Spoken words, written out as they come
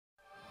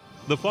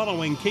The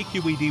following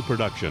KQED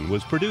production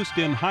was produced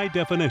in high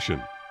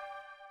definition.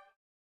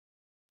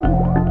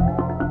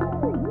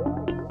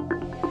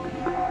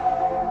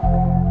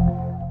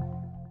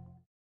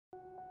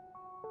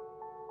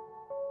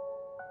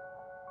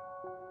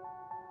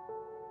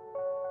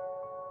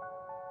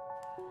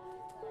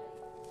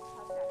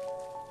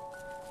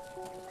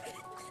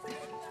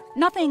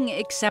 Nothing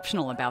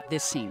exceptional about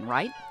this scene,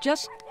 right?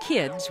 Just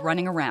kids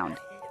running around.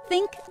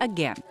 Think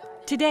again.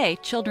 Today,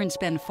 children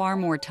spend far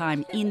more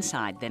time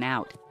inside than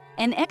out,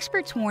 and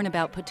experts warn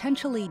about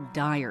potentially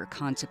dire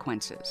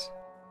consequences.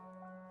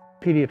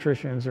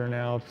 Pediatricians are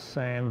now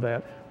saying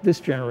that this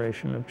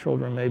generation of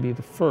children may be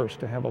the first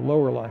to have a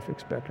lower life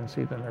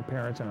expectancy than their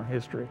parents in our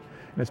history,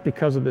 and it's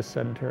because of this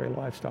sedentary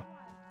lifestyle.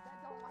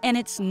 And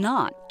it's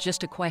not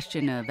just a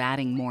question of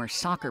adding more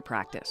soccer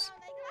practice.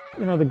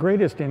 You know, the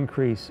greatest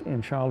increase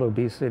in child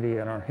obesity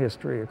in our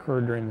history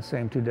occurred during the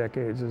same 2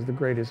 decades as the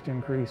greatest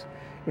increase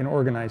in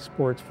organized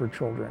sports for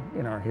children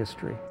in our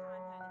history.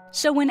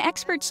 So when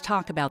experts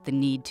talk about the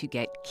need to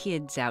get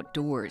kids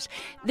outdoors,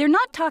 they're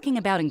not talking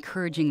about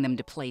encouraging them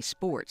to play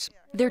sports.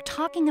 They're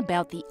talking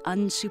about the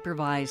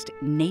unsupervised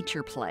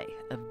nature play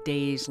of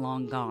days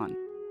long gone.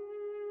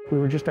 We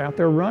were just out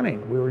there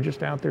running. We were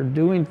just out there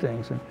doing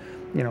things and,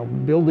 you know,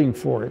 building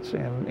forts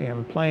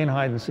and playing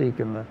hide and seek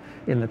in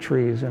the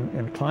trees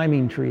and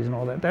climbing trees and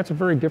all that. That's a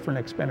very different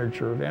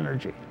expenditure of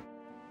energy.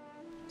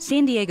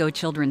 San Diego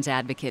children's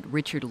advocate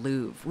Richard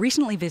Louv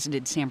recently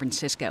visited San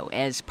Francisco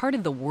as part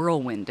of the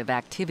whirlwind of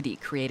activity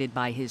created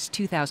by his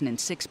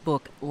 2006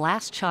 book,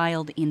 Last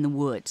Child in the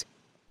Woods.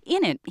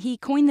 In it, he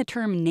coined the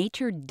term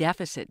nature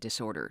deficit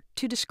disorder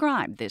to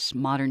describe this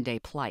modern-day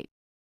plight.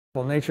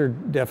 Well, nature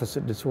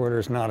deficit disorder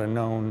is not a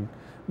known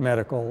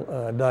medical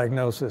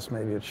diagnosis.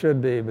 Maybe it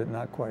should be, but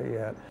not quite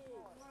yet.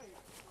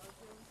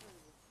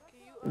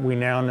 We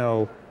now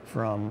know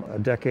from a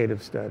decade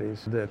of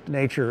studies that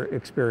nature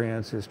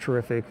experience is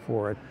terrific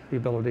for the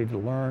ability to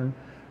learn.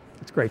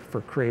 It's great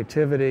for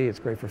creativity, it's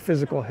great for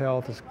physical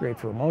health, it's great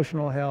for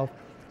emotional health.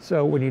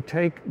 So when you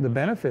take the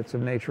benefits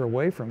of nature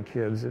away from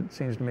kids, it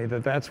seems to me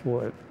that that's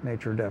what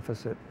nature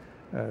deficit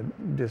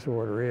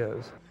disorder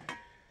is.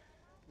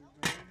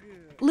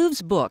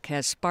 Louv's book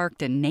has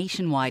sparked a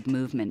nationwide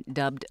movement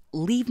dubbed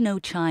Leave No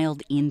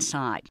Child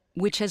Inside,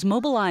 which has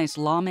mobilized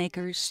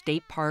lawmakers,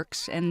 state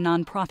parks, and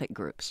nonprofit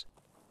groups.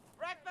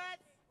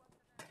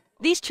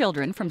 These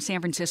children from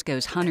San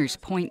Francisco's Hunters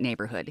Point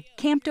neighborhood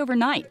camped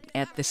overnight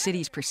at the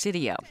city's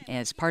Presidio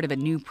as part of a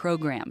new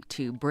program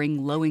to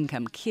bring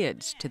low-income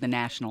kids to the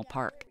national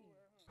park.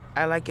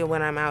 I like it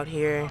when I'm out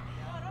here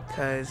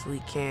because we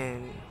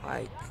can,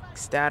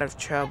 stay out of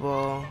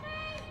trouble,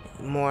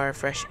 more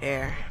fresh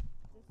air.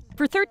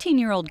 For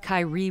 13-year-old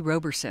Kyrie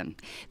Roberson,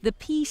 the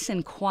peace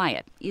and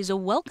quiet is a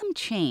welcome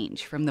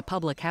change from the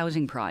public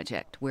housing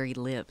project where he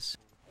lives.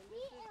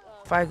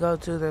 If I go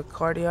to the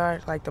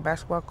courtyard, like the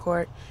basketball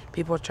court,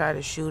 people try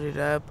to shoot it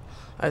up,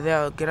 or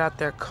they'll get out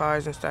their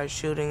cars and start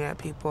shooting at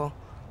people.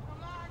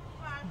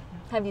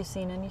 Have you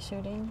seen any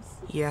shootings?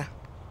 Yeah.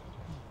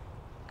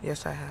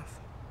 Yes, I have.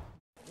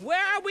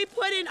 Where are we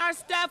putting our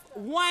stuff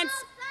once?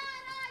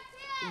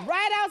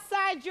 Right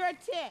outside your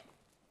tent.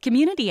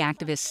 Community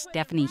activist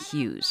Stephanie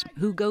Hughes,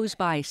 who goes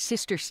by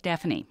Sister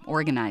Stephanie,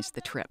 organized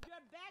the trip.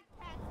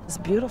 It's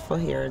beautiful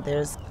here.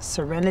 There's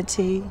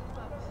serenity.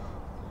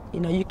 You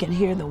know, you can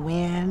hear the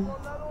wind,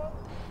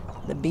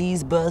 the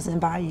bees buzzing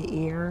by your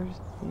ears,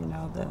 you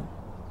know, the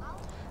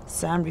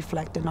sun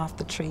reflecting off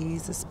the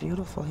trees. It's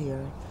beautiful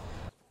here.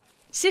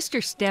 Sister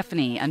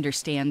Stephanie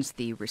understands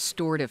the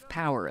restorative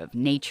power of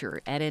nature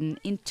at an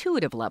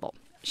intuitive level.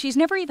 She's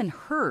never even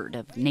heard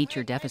of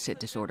nature deficit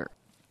disorder.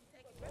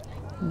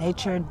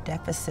 Nature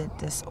deficit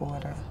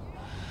disorder.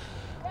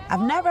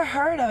 I've never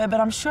heard of it, but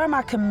I'm sure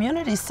my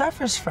community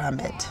suffers from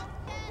it.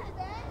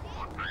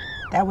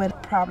 That would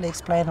probably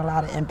explain a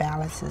lot of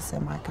imbalances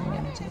in my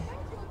community.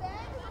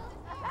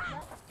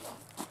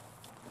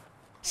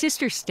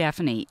 Sister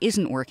Stephanie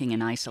isn't working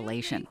in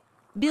isolation.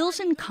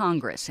 Bills in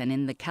Congress and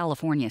in the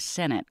California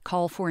Senate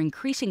call for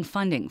increasing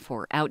funding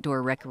for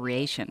outdoor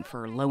recreation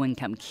for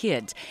low-income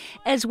kids,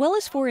 as well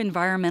as for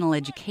environmental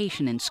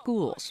education in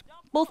schools.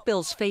 Both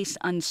bills face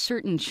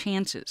uncertain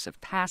chances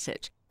of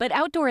passage, but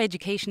outdoor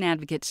education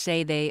advocates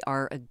say they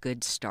are a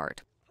good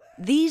start.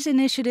 These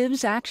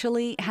initiatives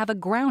actually have a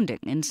grounding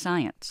in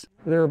science.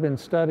 There have been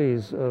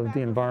studies of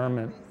the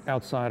environment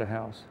outside a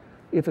house.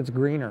 If it's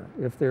greener,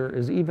 if there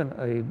is even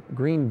a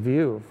green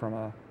view from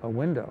a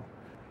window,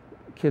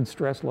 kids'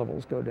 stress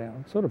levels go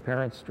down. So do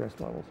parents' stress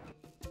levels.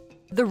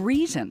 The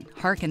reason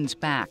harkens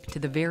back to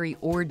the very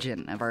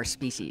origin of our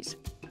species.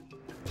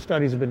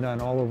 Studies have been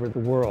done all over the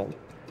world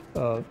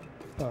of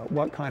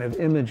what kind of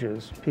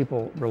images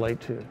people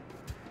relate to.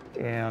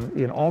 And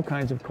in all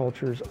kinds of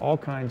cultures, all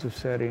kinds of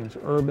settings,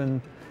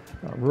 urban,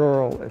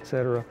 rural,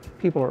 etc.,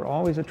 people are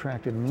always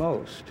attracted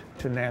most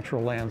to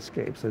natural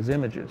landscapes as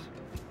images.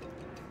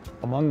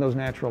 Among those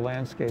natural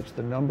landscapes,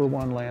 the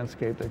 #1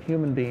 landscape that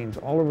human beings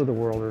all over the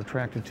world are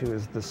attracted to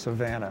is the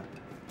savanna.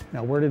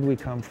 Now, where did we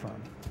come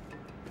from?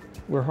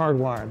 We're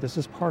hardwired. This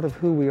is part of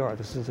who we are.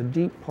 This is a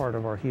deep part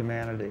of our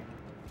humanity.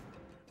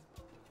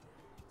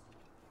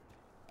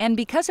 And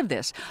because of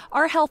this,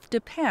 our health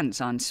depends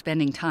on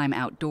spending time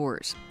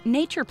outdoors.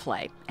 Nature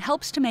play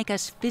helps to make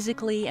us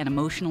physically and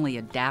emotionally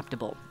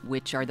adaptable,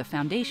 which are the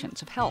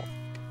foundations of health.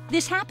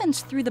 This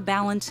happens through the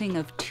balancing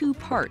of two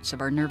parts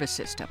of our nervous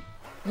system.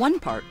 One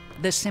part,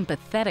 the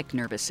sympathetic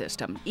nervous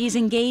system, is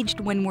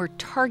engaged when we're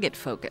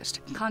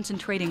target-focused,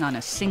 concentrating on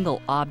a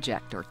single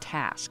object or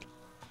task.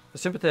 The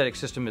sympathetic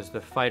system is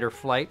the fight or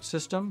flight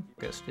system.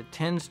 It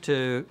tends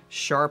to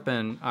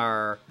sharpen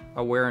our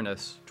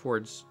awareness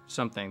towards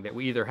something that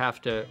we either have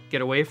to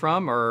get away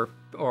from or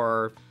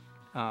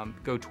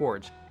go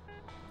towards.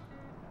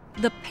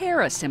 The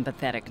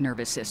parasympathetic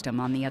nervous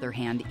system, on the other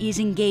hand, is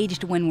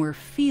engaged when we're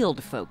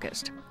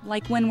field-focused,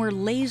 like when we're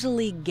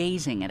lazily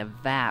gazing at a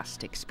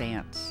vast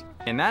expanse.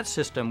 In that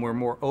system, we're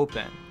more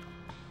open.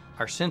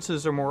 Our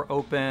senses are more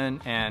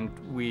open and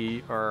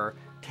we are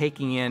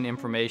taking in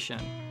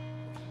information.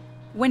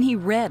 When he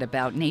read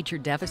about nature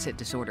deficit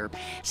disorder,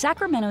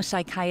 Sacramento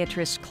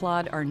psychiatrist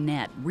Claude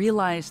Arnett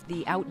realized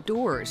the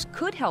outdoors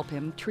could help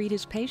him treat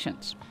his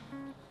patients.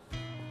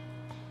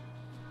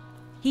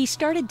 He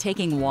started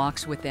taking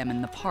walks with them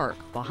in the park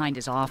behind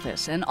his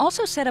office and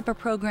also set up a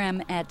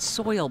program at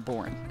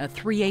Soilborn, a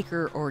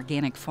 3-acre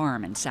organic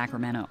farm in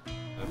Sacramento.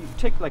 You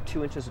take like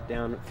 2 inches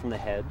down from the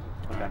head,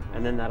 okay,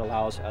 and then that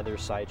allows other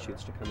side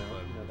shoots to come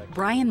out.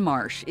 Brian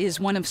Marsh is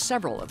one of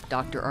several of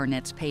Dr.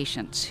 Arnett's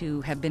patients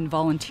who have been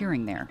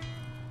volunteering there.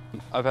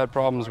 I've had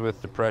problems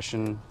with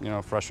depression,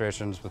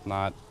 frustrations with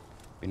not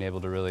being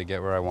able to really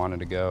get where I wanted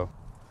to go.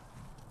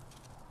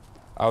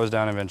 I was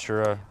down in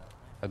Ventura.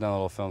 I'd done a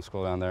little film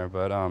school down there,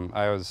 but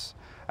I was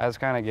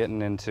kind of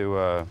getting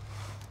into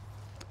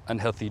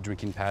unhealthy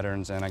drinking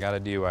patterns, and I got a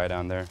DUI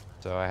down there.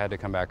 So I had to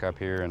come back up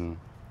here and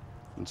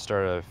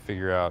start to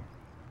figure out,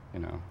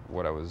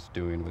 what I was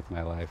doing with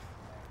my life.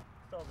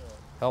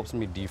 Helps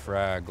me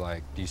defrag,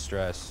 like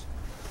de-stress.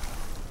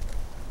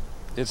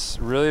 It's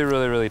really,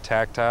 really, really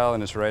tactile,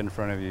 and it's right in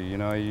front of you.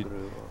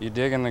 You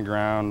dig in the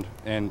ground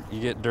and you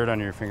get dirt on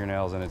your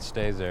fingernails and it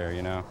stays there,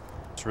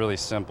 It's really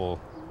simple.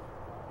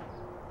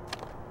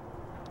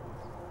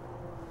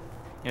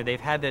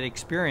 They've had that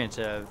experience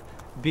of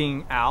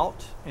being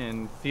out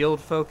and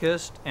field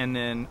focused and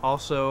then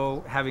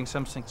also having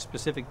something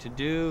specific to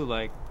do,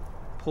 like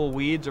pull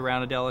weeds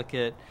around a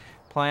delicate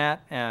plant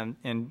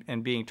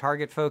and being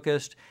target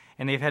focused.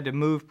 And they've had to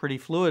move pretty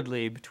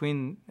fluidly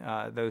between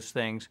those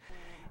things.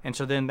 And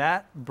so then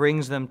that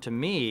brings them to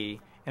me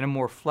in a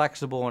more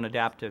flexible and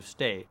adaptive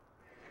state.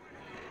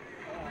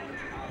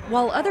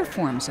 While other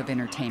forms of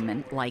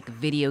entertainment, like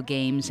video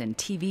games and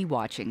TV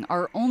watching,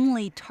 are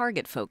only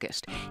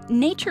target-focused,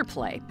 nature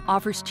play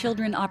offers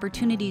children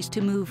opportunities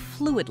to move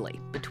fluidly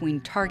between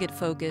target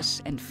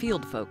focus and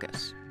field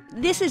focus.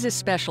 This is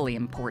especially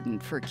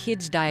important for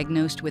kids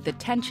diagnosed with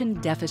attention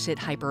deficit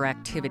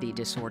hyperactivity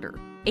disorder.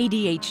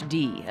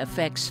 ADHD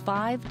affects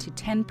 5 to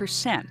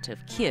 10%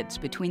 of kids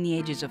between the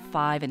ages of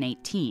 5 and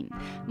 18,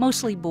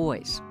 mostly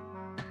boys.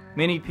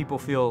 Many people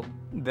feel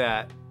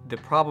that the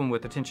problem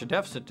with attention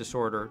deficit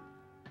disorder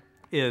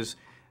is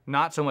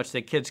not so much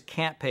that kids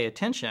can't pay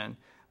attention,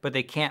 but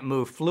they can't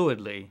move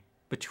fluidly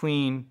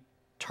between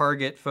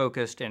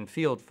target-focused and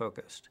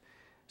field-focused.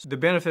 So the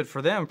benefit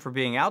for them for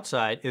being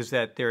outside is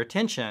that their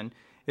attention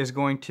is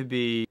going to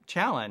be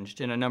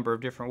challenged in a number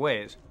of different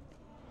ways.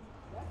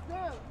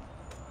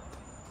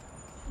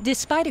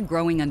 Despite a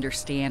growing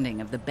understanding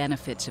of the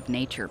benefits of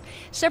nature,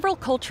 several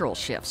cultural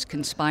shifts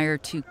conspire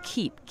to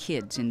keep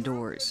kids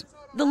indoors.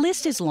 The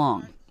list is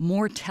long.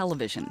 More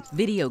television,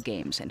 video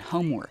games, and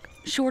homework,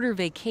 shorter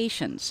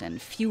vacations, and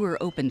fewer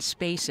open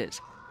spaces.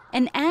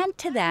 And add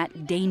to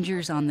that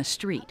dangers on the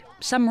street,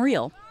 some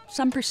real,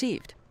 some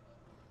perceived.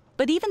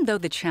 But even though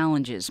the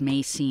challenges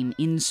may seem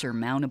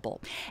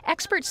insurmountable,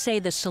 experts say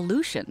the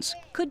solutions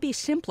could be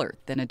simpler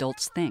than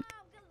adults think.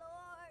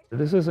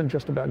 This isn't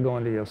just about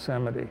going to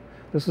Yosemite.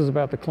 This is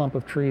about the clump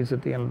of trees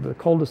at the end of the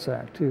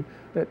cul-de-sac,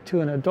 that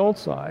to an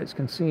adult's eyes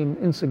can seem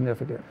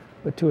insignificant,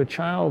 but to a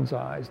child's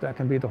eyes, that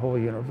can be the whole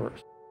universe.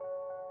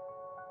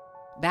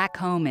 Back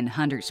home in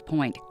Hunters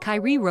Point,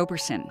 Kyrie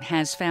Roberson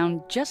has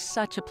found just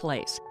such a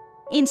place.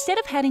 Instead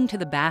of heading to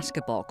the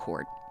basketball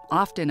court,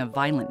 often a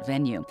violent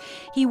venue,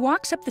 he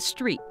walks up the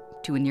street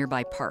to a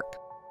nearby park.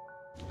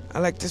 I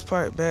like this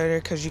part better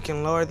because you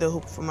can lower the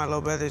hoop for my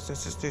little brothers and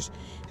sisters.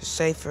 It's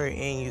safer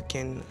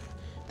and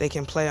they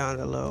can play on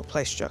the little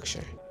play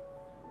structure.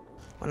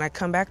 When I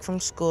come back from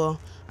school,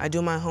 I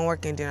do my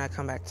homework and then I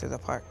come back to the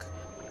park.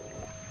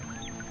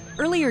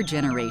 Earlier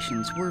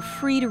generations were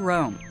free to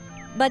roam,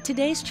 but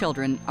today's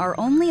children are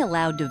only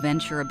allowed to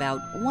venture about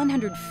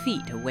 100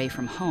 feet away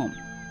from home.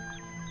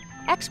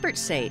 Experts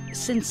say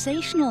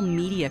sensational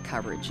media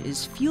coverage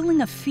is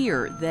fueling a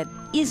fear that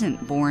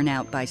isn't borne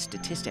out by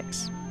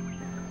statistics.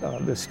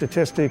 The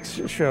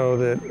statistics show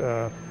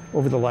that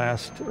over the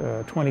last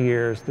 20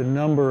 years, the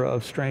number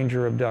of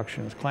stranger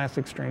abductions,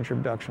 classic stranger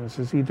abductions,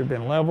 has either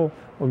been level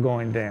or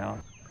going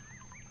down.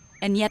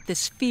 And yet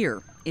this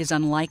fear is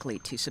unlikely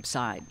to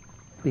subside.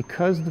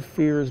 because the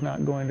fear is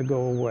not going to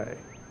go away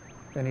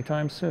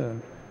anytime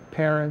soon,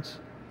 parents,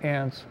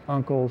 aunts,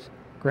 uncles,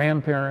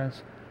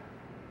 grandparents,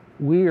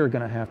 we are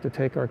going to have to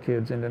take our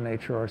kids into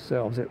nature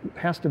ourselves. It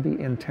has to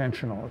be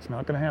intentional. It's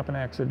not going to happen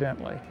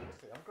accidentally.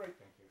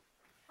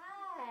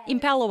 In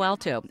Palo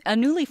Alto, a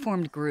newly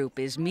formed group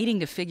is meeting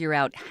to figure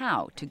out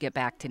how to get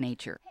back to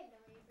nature.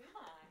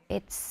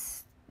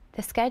 It's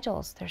the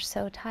schedules, they're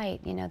so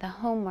tight, you know, the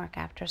homework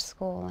after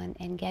school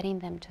and getting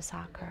them to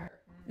soccer.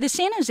 The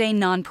San Jose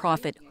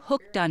nonprofit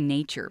Hooked on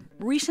Nature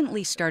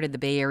recently started the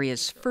Bay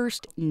Area's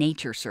first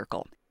nature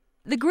circle.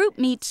 The group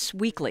meets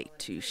weekly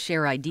to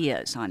share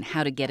ideas on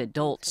how to get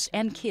adults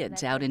and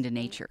kids out into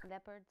nature.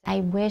 I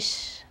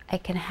wish I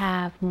could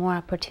have more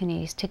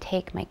opportunities to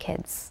take my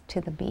kids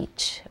to the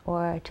beach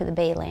or to the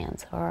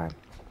Baylands or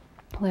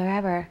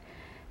wherever.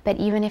 But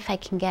even if I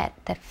can get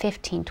the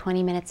 15,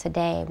 20 minutes a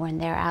day when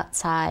they're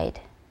outside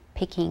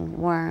picking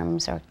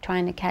worms or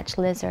trying to catch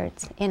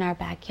lizards in our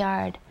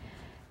backyard,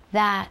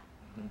 that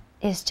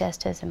is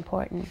just as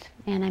important.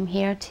 And I'm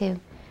here to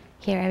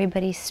hear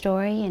everybody's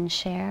story and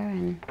share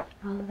and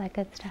all of that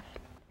good stuff.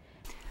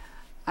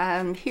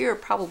 I'm here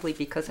probably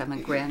because I'm a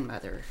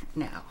grandmother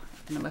now,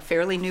 and I'm a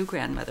fairly new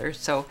grandmother.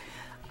 So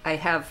I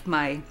have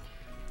my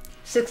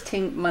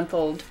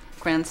 16-month-old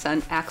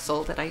grandson,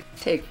 Axel, that I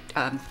take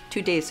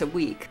 2 days a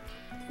week.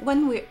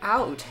 When we're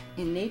out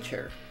in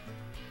nature,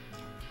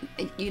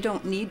 you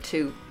don't need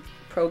to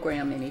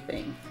program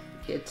anything.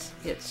 It's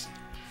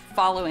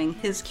following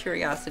his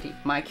curiosity,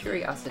 my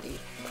curiosity.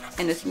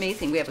 And it's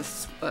amazing. We have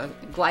a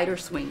glider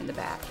swing in the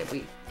back that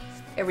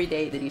every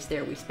day that he's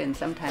there, we spend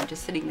some time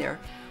just sitting there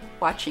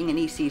watching, and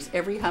he sees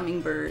every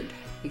hummingbird.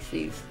 He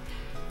sees,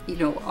 you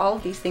know, all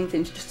of these things,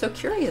 and he's just so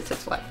curious.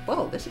 It's like,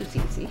 whoa, this is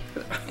easy.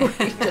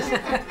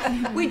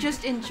 we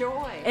just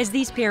enjoy. As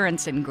these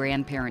parents and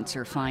grandparents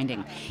are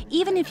finding,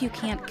 even if you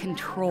can't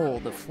control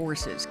the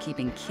forces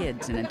keeping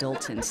kids and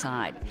adults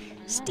inside,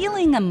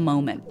 stealing a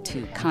moment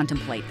to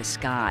contemplate the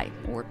sky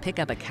or pick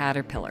up a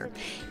caterpillar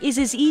is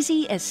as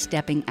easy as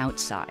stepping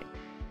outside.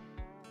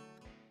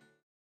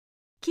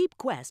 Keep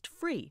Quest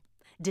free.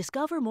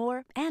 Discover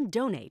more and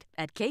donate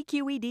at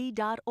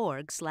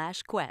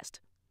kqed.org/quest.